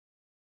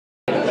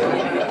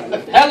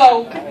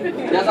Hello.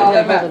 That's all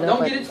that matters.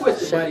 Don't get it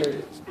twisted,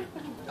 buddy.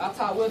 I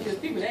taught well because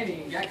people, they ain't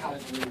even got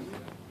college degrees.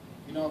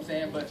 You know what I'm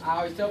saying? But I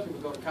always tell people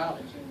to go to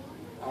college.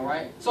 All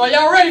right? So are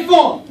y'all ready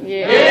for them?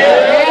 Yeah.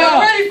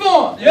 Y'all ready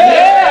for them?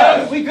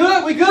 Yeah. We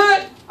good? We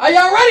good? Are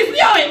y'all ready for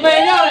y'all?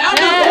 Man, y'all, I'm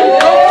not ready.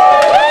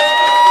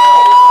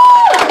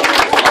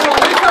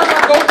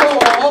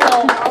 Hold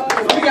on.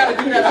 We got to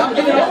do that. I'm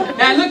getting it on.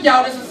 Now look,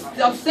 y'all,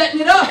 I'm setting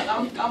it up.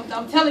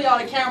 I'm telling y'all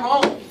the camera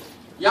on.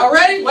 Y'all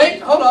ready?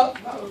 Wait, hold up.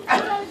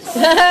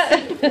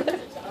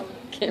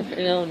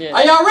 Camera on yet.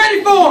 Are y'all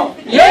ready for them?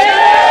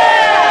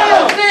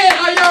 Yeah! I'm saying,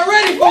 are y'all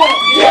ready for them?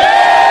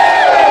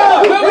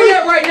 Yeah! Where we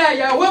at right now,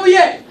 y'all? Where we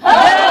at?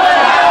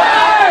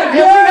 Yeah! And we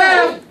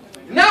have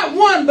not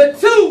one, but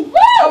two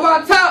of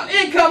our top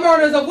income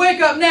earners of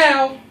Wake Up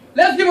Now.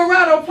 Let's give a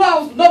round of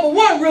applause. Number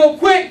one, real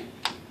quick.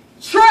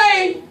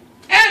 Tremayne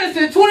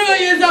Anderson, 21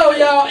 years old,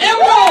 y'all.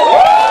 Emerald!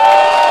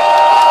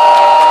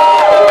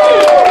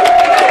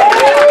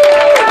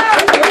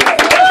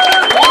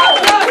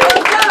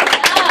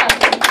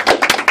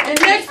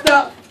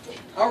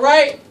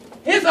 Alright,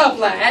 his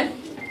upline,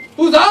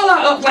 who's all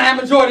our upline,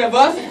 majority of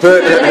us.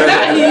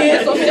 Not he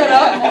is, so shut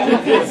up.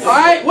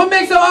 Alright, what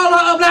makes him all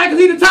our upline? Because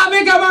he's the top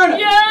income earner.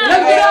 Yeah.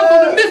 Let's get up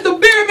for the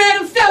Mr. Beer Man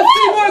himself,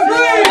 Seemore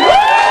Green.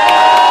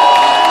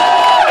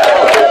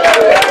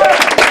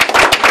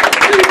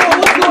 Seemore,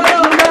 what's going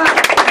on, man?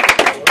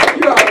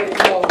 You already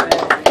know,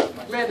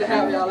 man. Glad to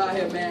have y'all out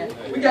here, man.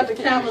 We got the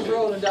cameras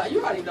rolling down.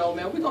 You already know,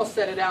 man. We're going to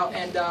set it out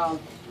and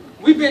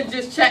we've been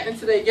just chatting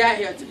until they got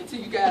here, until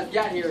you guys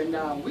got here,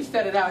 and we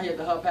set it out here at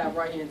the Hub Hab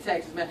right here in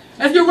Texas, man.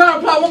 Let's give a round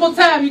of applause one more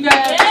time, you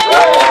guys. Yeah.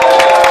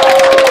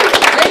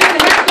 They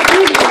didn't have to be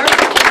here.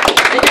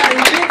 They got an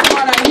event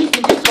tomorrow night, and you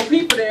can get some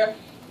people there.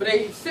 But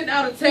they sent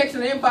out a text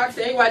in the inbox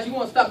saying, hey, why you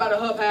want to stop by the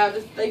Hub Hab?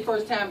 This is their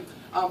first time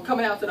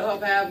coming out to the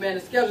Hub Hab, man.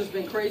 The schedule's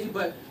been crazy,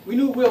 but we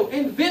knew we'll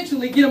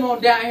eventually get them on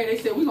down here. They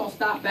said, we're going to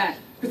stop back.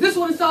 Because this is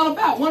what it's all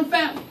about, one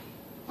family.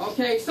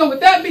 Okay, so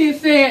with that being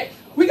said,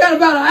 we got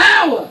about an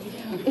hour.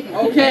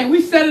 Okay,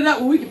 we set it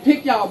up where we can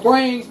pick y'all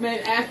brains, man,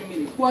 asking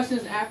me the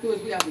questions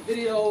afterwards. We got some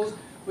videos,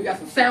 we got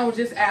some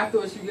sandwiches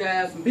afterwards, you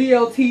guys, some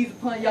BLTs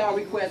upon y'all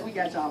requests. We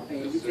got y'all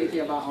paid. We take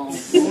care of our own.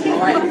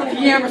 Alright,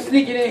 camera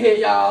sneaking in here,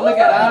 y'all. Look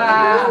at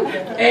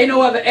her. Ain't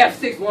no other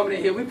F6 woman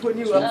in here. We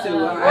putting you up too,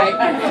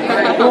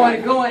 alright?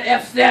 Going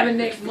F7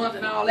 next month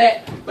and all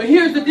that. But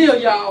here's the deal,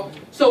 y'all.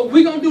 So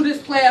we're going to do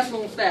this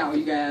classroom style,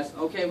 you guys.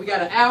 Okay, we got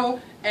an hour.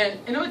 And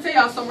let me tell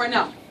y'all something right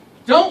now.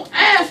 Don't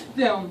ask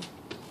them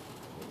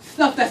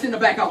stuff that's in the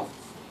back office.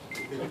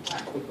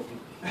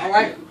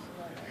 Alright?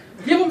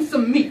 Give them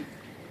some meat.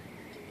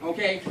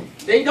 Okay?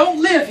 They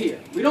don't live here.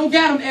 We don't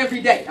got them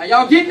every day. Are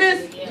y'all getting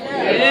this?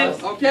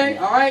 Yes. Okay?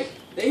 Alright?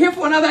 They're here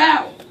for another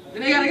hour.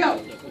 Then they gotta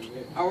go.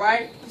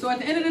 Alright? So at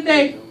the end of the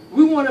day,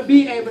 we want to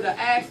be able to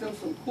ask them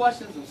some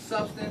questions of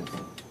substance.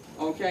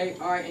 Okay?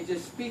 Alright? And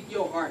just speak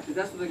your heart, because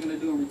that's what they're going to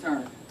do in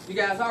return. You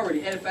guys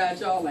already edified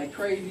y'all like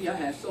crazy. I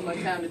had so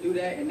much time to do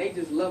that, and they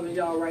just loving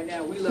y'all right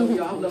now. We love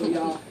y'all. I'm loving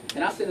y'all.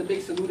 And I send a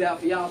big salute out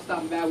for y'all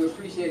stopping by. We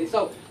appreciate it.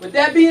 So, with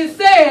that being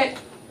said,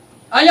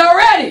 are y'all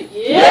ready?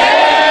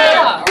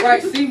 Yeah! All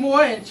right,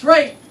 Seemore and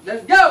Trey,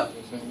 let's go.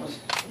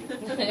 I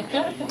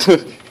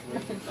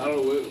don't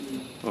know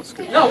what.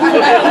 No,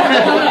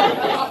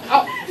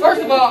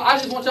 first of all, I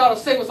just want y'all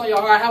to say what's on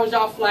your heart. How was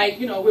y'all flight?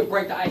 You know, we'll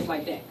break the ice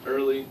like that.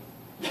 Early.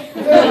 Too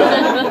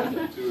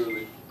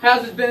early.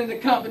 How's it been in the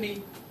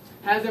company?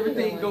 How's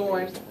everything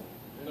going?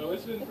 You know,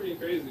 it's been pretty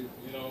crazy.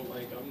 You know,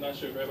 like, I'm not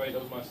sure if everybody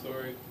knows my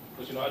story,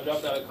 but, you know, I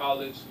dropped out of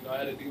college. You know, I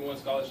had a D1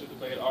 scholarship to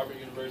play at Auburn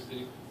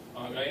University.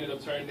 And I ended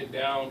up turning it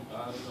down,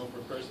 you know,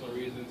 for personal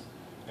reasons.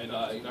 And,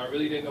 you know, I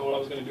really didn't know what I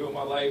was going to do with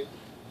my life.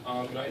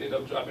 You know, I ended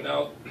up dropping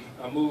out.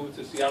 I moved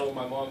to Seattle with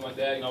my mom and my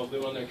dad. You know, I was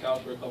living on their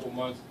couch for a couple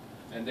months.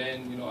 And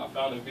then, you know, I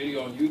found a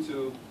video on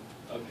YouTube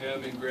of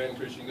him and Greg. I'm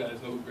pretty sure you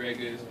guys know who Greg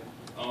is.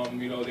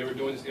 You know, they were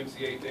doing this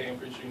MCA thing. I'm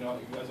pretty sure you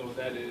guys know what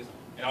that is.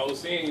 And I was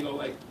seeing, you know,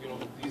 like, you know,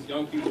 these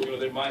young people, you know,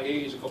 they're my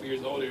age, a couple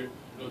years older, you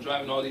know,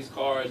 driving all these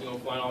cars, you know,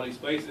 flying all these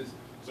places.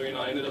 So, you know,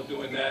 I ended up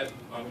doing that.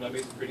 And I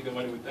made some pretty good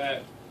money with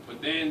that.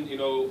 But then, you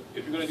know,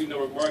 if you're going to do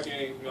network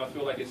marketing, you know, I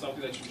feel like it's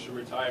something that you should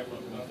retire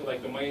from. You know, I feel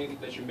like the money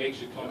that you make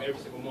should come every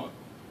single month.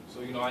 So,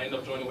 you know, I ended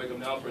up joining Wake Up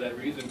Now for that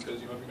reason because,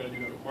 you know, if you're going to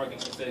do network marketing,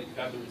 like I said, you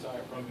have to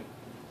retire from it.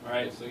 All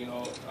right, so, you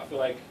know, I feel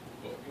like,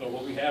 you know,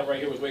 what we have right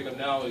here with Wake Up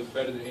Now is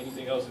better than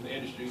anything else in the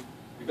industry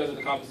because of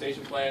the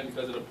compensation plan,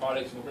 because of the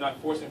products. You know, we're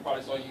not forcing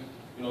products on you.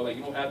 You know, like,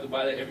 you don't have to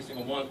buy that every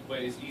single month, but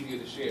it's easier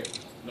to share.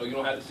 You know, you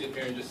don't have to sit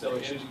here and just sell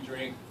an energy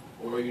drink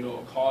or, you know,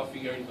 a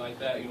coffee or anything like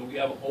that. You know, we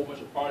have a whole bunch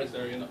of products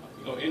that are in the,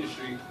 you know,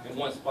 industry in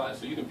one spot,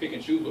 so you can pick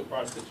and choose what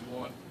products that you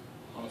want.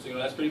 So, you know,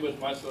 that's pretty much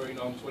my story. You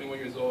know, I'm 21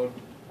 years old.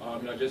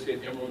 You know, I just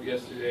hit Emerald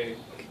yesterday.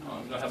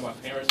 You know, I have my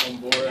parents on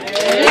board. I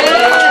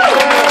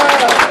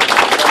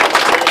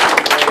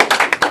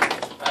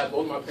have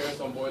both my parents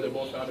on board. They're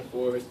both founder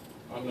fours.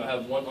 You know, I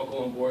have one uncle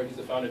on board. He's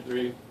a founder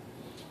three.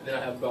 And then I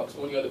have about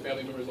 20 other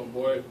family members on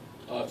board.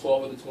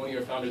 12 of the 20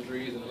 are founder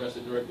threes, and the rest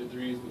are director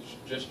threes, which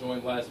just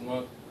joined last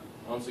month.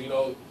 So, you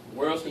know,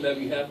 where else can that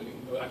be happening?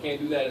 You know, I can't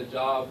do that at a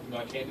job. You know,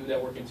 I can't do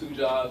that working 2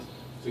 jobs.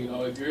 So, you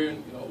know, if you're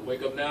in, you know,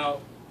 Wake Up Now,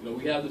 you know,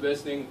 we have the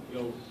best thing, you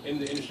know, in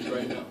the industry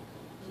right now.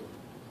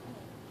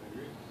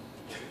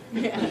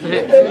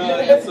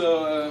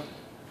 So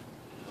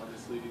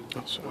obviously,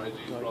 YG's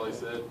probably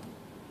said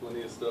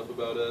plenty of stuff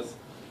about us.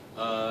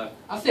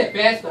 I said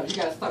bad stuff. You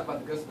gotta talk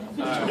about the good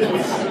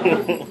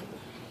stuff.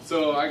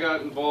 So I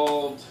got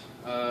involved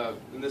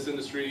in this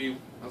industry.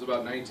 I was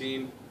about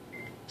 19.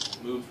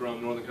 Moved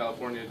from Northern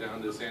California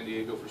down to San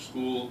Diego for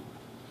school.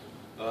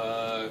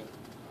 I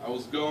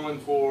was going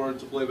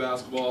to play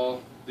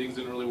basketball. Things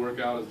didn't really work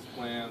out as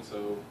planned,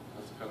 so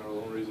that's kind of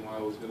the only reason why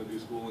I was going to do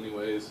school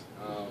anyways.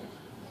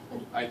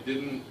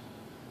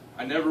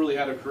 I never really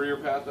had a career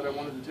path that I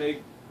wanted to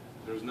take.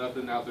 There was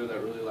nothing out there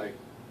that really like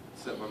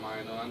set my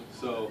mind on.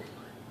 So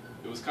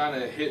it was kind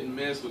of hit and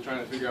miss with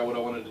trying to figure out what I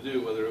wanted to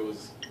do, whether it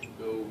was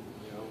go,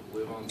 you know,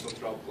 live on some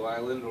tropical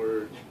island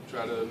or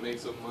try to make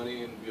some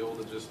money and be able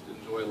to just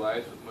enjoy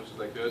life as much as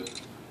I could.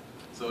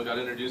 So I got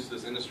introduced to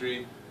this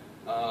industry.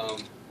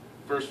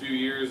 First few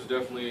years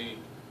definitely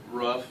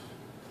rough.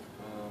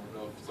 I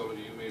know some of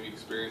you maybe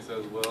experienced that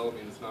as well. I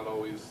mean, it's not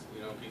always,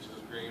 you know, peaches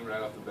and cream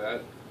right off the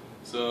bat.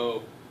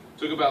 So it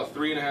took about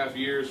 3.5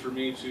 years for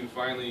me to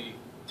finally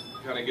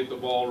kind of get the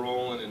ball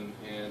rolling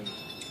and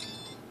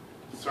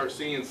start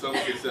seeing some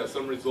success,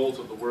 some results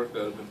of the work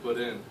that have been put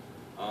in.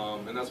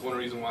 And that's one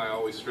reason why I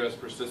always stress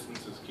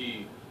persistence is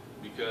key,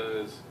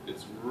 because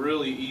it's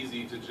really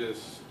easy to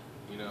just,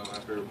 you know,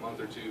 after a month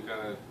or two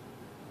kind of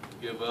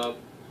give up.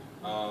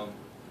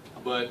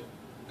 But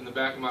in the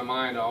back of my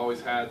mind, I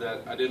always had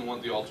that I didn't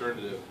want the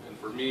alternative. And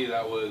for me,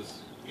 that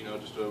was, you know,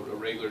 just a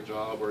regular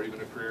job or even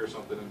a career or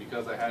something. And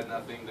because I had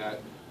nothing that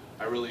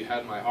I really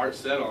had my heart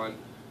set on,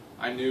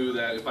 I knew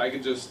that if I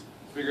could just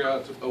figure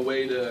out a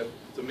way to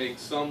make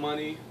some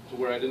money to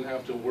where I didn't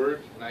have to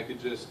work and I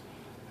could just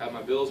have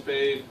my bills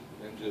paid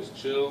and just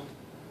chill,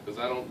 because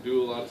I don't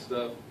do a lot of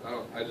stuff.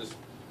 I just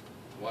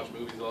watch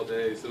movies all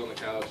day, sit on the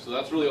couch. So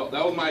that's really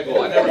that was my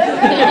goal. I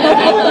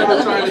was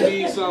never trying to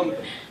be some,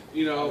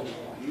 you know,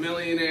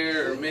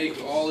 millionaire or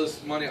make all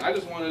this money. I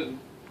just wanted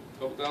a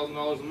couple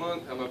 $1,000s a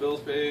month, have my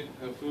bills paid,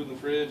 have food in the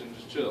fridge, and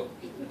just chill.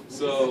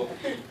 So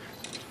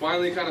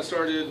finally kind of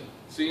started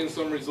seeing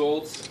some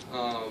results.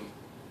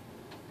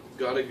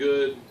 Got a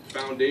good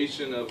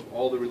foundation of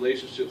all the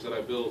relationships that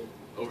I built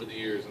over the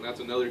years, and that's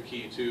another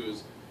key too,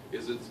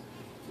 is it's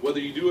whether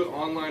you do it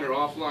online or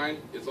offline,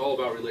 it's all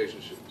about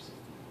relationships.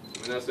 I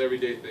mean, that's the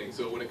everyday thing.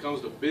 So when it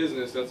comes to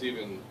business, that's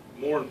even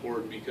more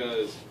important,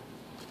 because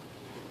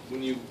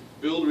when you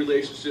build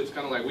relationships,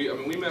 kind of like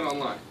we met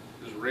online,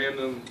 just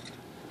random,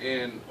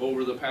 and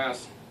over the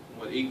past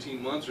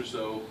 18 months or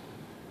so,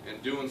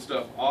 and doing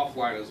stuff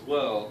offline as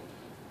well,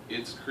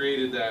 it's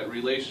created that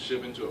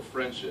relationship into a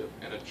friendship,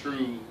 and a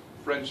true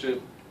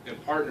friendship and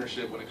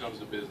partnership when it comes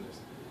to business.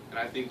 And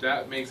I think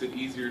that makes it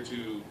easier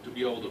to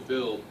be able to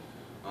build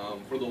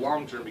for the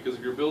long term, because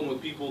if you're building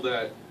with people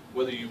that,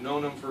 whether you've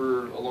known them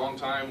for a long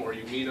time or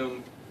you meet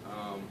them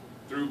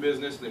through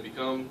business and they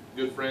become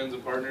good friends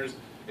and partners,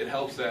 it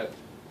helps that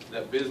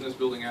business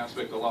building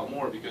aspect a lot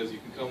more, because you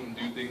can come and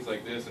do things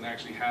like this and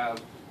actually have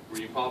where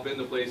you pop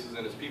into places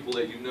and it's people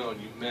that you know and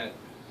you've met.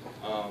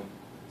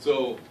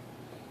 So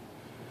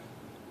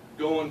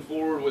going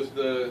forward with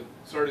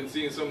starting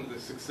seeing some of the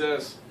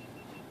success,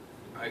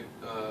 I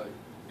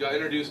got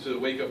introduced to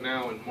Wake Up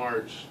Now in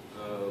March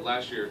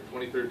last year,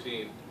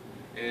 2013,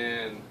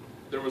 and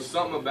there was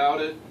something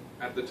about it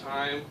at the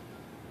time,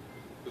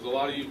 because a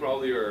lot of you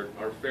probably are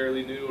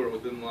fairly new or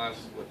within the last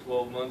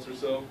 12 months or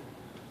so.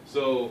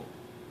 So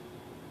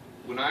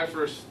when I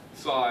first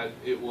saw it,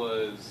 it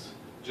was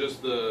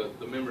just the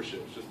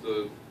memberships, just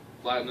the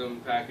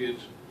platinum package.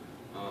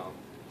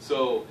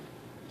 So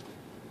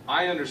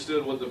I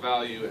understood what the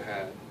value it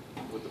had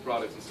with the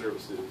products and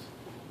services.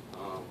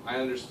 I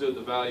understood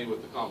the value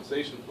with the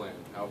compensation plan,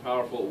 how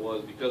powerful it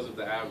was because of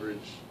the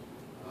average,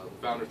 the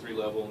Founder 3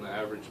 level and the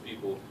average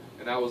people.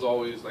 And that was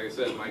always, like I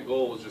said, my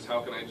goal was just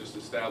how can I just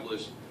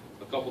establish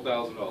a couple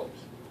 $1,000s.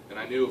 And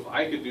I knew if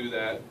I could do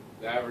that,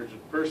 the average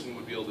person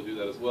would be able to do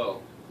that as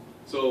well.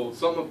 So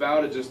something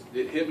about it just,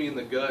 it hit me in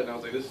the gut, and I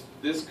was like,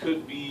 this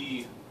could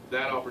be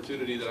that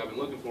opportunity that I've been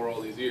looking for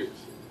all these years.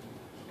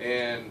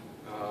 And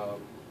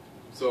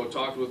so I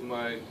talked with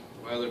my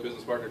other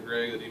business partner,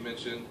 Greg, that he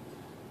mentioned,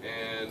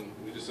 and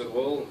we just said,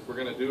 well, if we're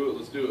going to do it,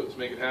 let's do it. Let's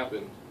make it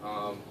happen.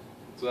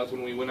 So that's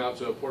when we went out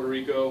to Puerto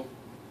Rico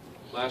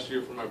last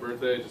year for my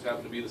birthday. It just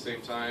happened to be the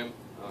same time.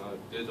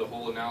 Did the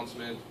whole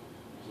announcement.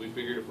 So we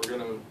figured if we're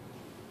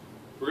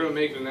gonna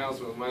make an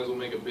announcement, we might as well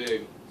make it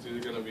big. It's either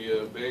going to be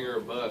a bang or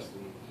a bust,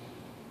 and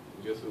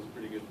I guess it was a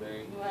pretty good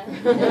bang.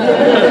 So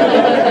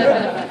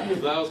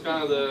that was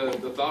kind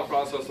of the thought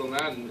process on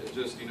that, and it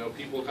just, you know,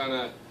 people kind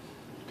of,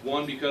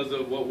 one, because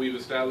of what we've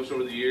established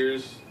over the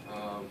years,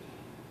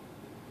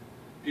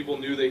 people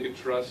knew they could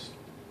trust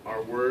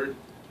our word.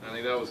 And I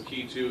think that was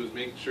key too, is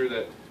making sure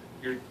that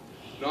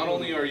not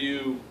only are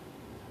you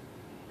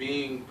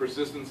being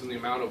persistent in the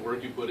amount of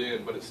work you put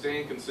in, but it's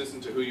staying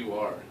consistent to who you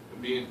are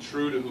and being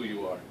true to who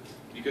you are.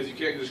 because you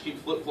can't just keep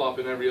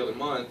flip-flopping every other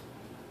month.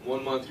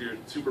 One month you're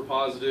super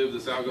positive,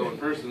 this outgoing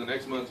person, the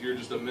next month you're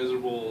just a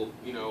miserable,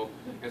 you know.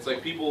 It's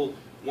like people,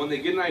 when they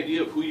get an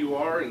idea of who you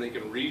are and they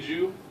can read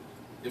you,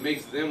 it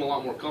makes them a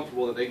lot more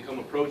comfortable that they can come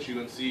approach you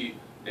and see,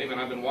 hey man,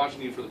 I've been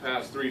watching you for the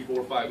past 3,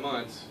 4, 5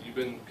 months. You've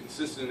been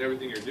consistent in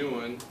everything you're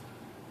doing,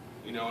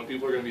 you know, and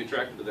people are going to be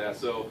attracted to that.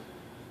 So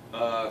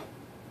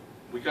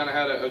we kind of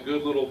had a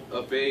good little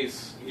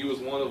base. He was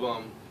one of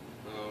them.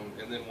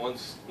 And then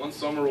once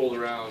summer rolled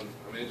around,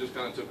 I mean, it just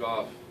kind of took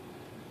off.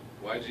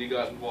 YG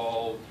got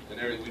involved, and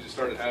everything. We just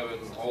started having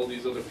all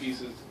these other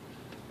pieces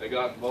that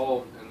got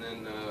involved, and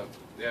then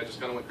yeah, it just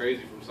kind of went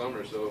crazy from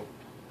summer. So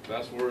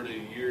fast forward a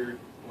year,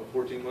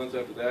 14 months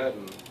after that,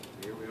 and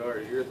here we are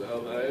here at the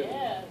Hub Hive.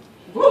 Yeah.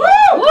 Woo!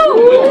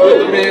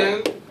 With the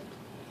man.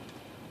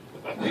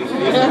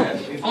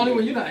 Only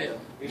when you're not here.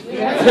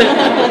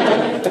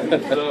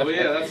 So, but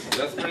yeah,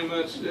 that's pretty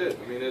much it.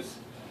 I mean, it's,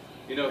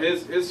 you know,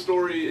 his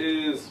story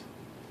is,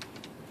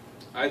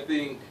 I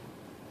think,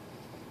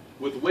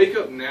 with Wake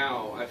Up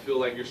Now, I feel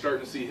like you're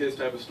starting to see his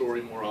type of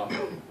story more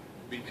often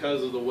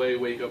because of the way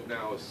Wake Up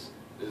Now is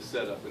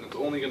set up, and it's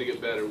only going to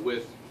get better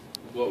with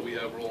what we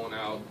have rolling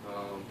out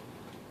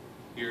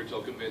here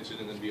till convention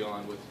and then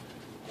beyond, with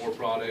more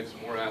products,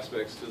 more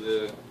aspects to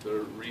the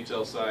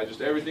retail side.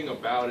 Just everything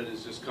about it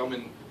is just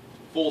coming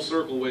full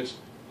circle, which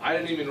I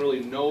didn't even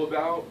really know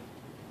about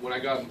when I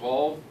got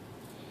involved.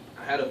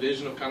 I had a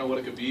vision of kind of what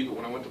it could be, but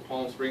when I went to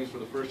Palm Springs for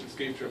the first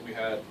escape trip we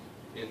had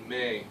in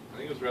May, I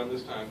think it was around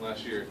this time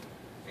last year,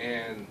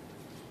 and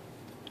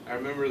I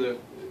remember that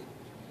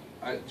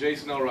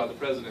Jason Elrod, the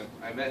president,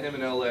 I met him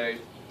in LA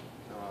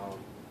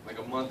like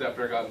a month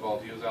after I got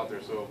involved. He was out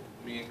there, so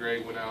me and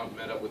Greg went out and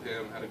met up with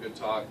him, had a good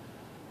talk.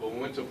 But when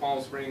we went to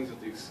Palm Springs at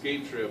the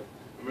escape trip,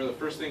 I remember the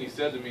first thing he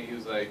said to me, he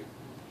was like,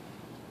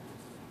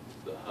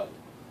 the hub.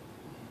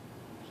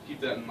 Just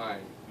keep that in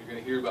mind. You're going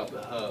to hear about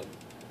the hub.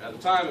 At the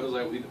time, it was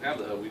like we didn't have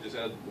the hub, we just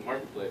had the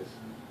marketplace.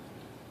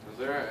 I was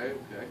like, all right,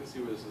 okay, I can see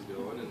where this is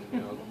going, and you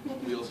know,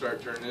 wheels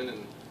start turning,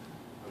 and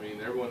I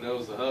mean, everyone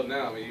knows the hub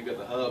now. I mean, you've got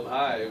the Hub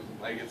Hive,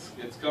 like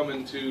it's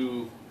coming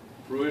to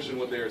fruition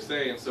what they were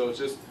saying. So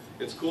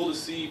it's cool to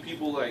see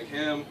people like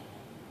him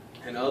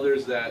and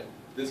others that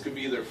this could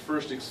be their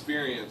first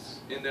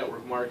experience in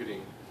network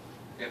marketing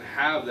and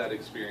have that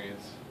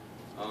experience.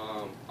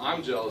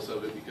 I'm jealous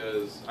of it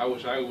because I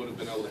wish I would have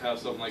been able to have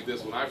something like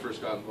this when I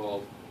first got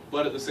involved.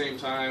 But at the same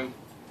time,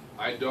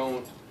 I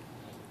don't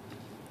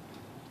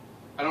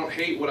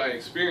hate what I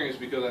experienced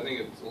because I think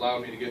it's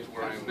allowed me to get to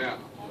where I am now.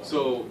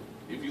 So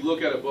if you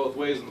look at it both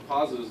ways and the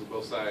positives of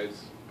both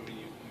sides, I mean,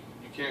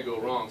 you can't go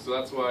wrong. So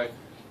that's why,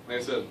 like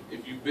I said,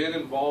 if you've been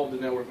involved in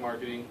network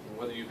marketing,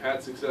 whether you've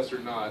had success or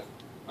not,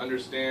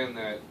 understand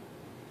that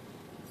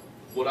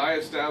what I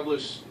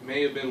established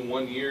may have been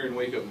 1 year in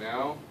Wake Up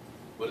Now,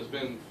 but it's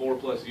been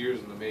 4+ years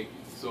in the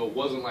making. So it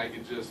wasn't like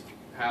it just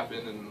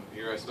happened and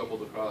here I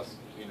stumbled across,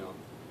 you know,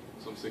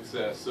 some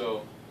success.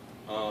 So,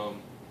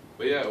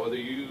 but yeah, whether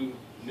you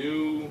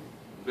new,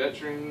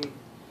 veteran,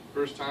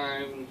 first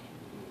time,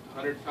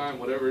 100th time,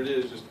 whatever it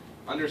is, just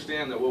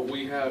understand that what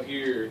we have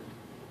here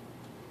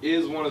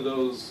is one of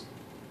those,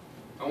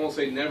 I won't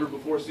say never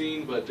before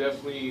seen, but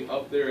definitely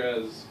up there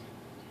as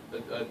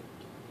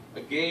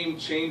a game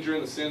changer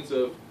in the sense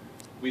of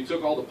we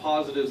took all the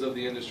positives of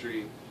the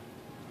industry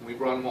and we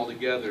brought them all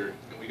together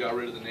and we got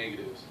rid of the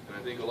negatives. And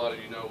I think a lot of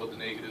you know what the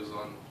negatives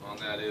on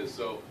that is.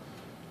 So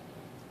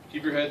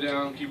keep your head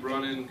down, keep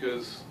running,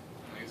 because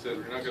like I said,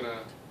 we're not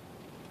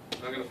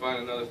gonna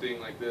find another thing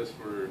like this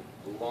for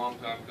a long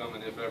time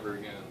coming, if ever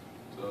again.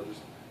 So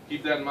just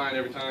keep that in mind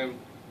every time.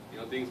 You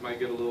know, things might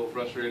get a little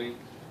frustrating.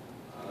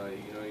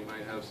 You know, you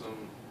might have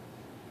some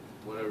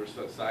whatever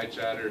side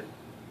chatter.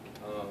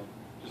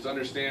 Just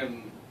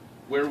understand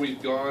where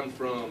we've gone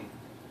from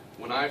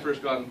when I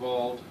first got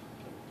involved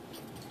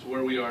to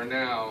where we are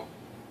now,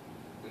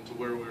 and to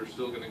where we're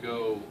still going to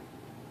go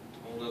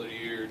a whole another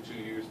year, 2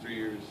 years, 3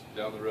 years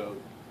down the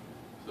road.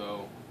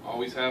 So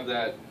always have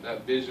that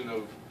vision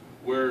of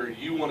where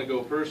you want to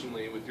go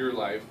personally with your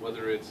life,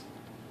 whether it's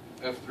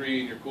F3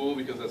 and you're cool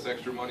because that's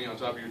extra money on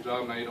top of your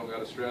job, now you don't got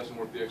to stress and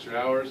work the extra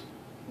hours,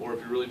 or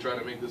if you're really trying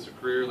to make this a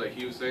career like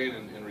he was saying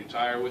and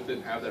retire with it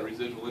and have that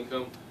residual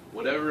income,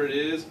 whatever it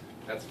is,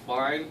 that's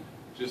fine.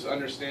 Just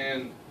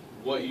understand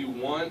what you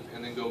want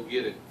and then go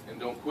get it, and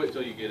don't quit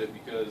till you get it,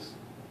 because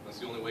that's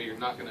the only way you're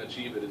not going to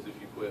achieve it is if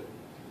you quit.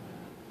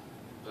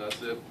 So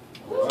that's it.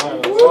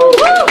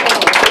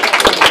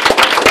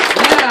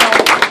 Now,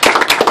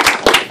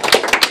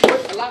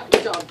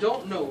 what y'all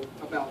don't know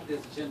about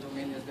this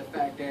gentleman is the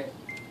fact that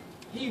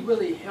he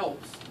really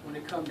helps when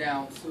it comes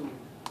down to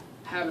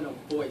having a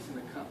voice in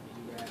the company.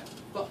 You have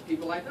fuck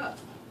people like us.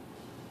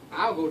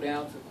 I'll go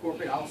down to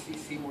corporate, I'll see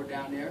Seemore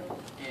down there,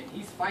 and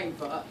he's fighting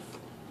for us.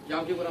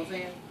 Y'all get what I'm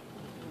saying?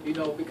 You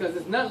know, because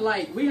it's not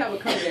like we have a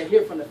company that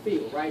hear from the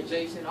field, right?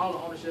 Jason, all the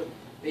ownership,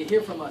 they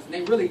hear from us, and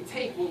they really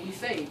take what we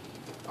say,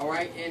 all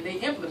right, and they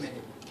implement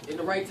it in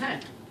the right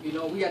time. You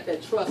know, we got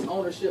that trust,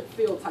 ownership,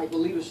 field type of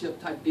leadership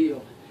type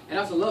deal, and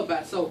that's what I love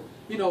about it. So,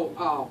 you know,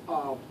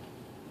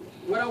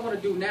 what I want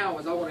to do now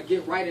is I want to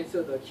get right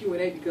into the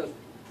Q&A because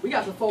we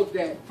got some folks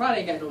that probably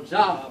ain't got no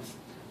jobs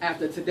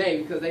after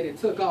today because they done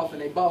took off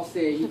and their boss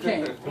said you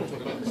can't.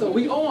 So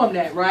we owe them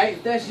that, right?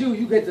 If that's you,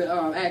 you get to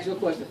ask your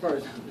question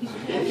first.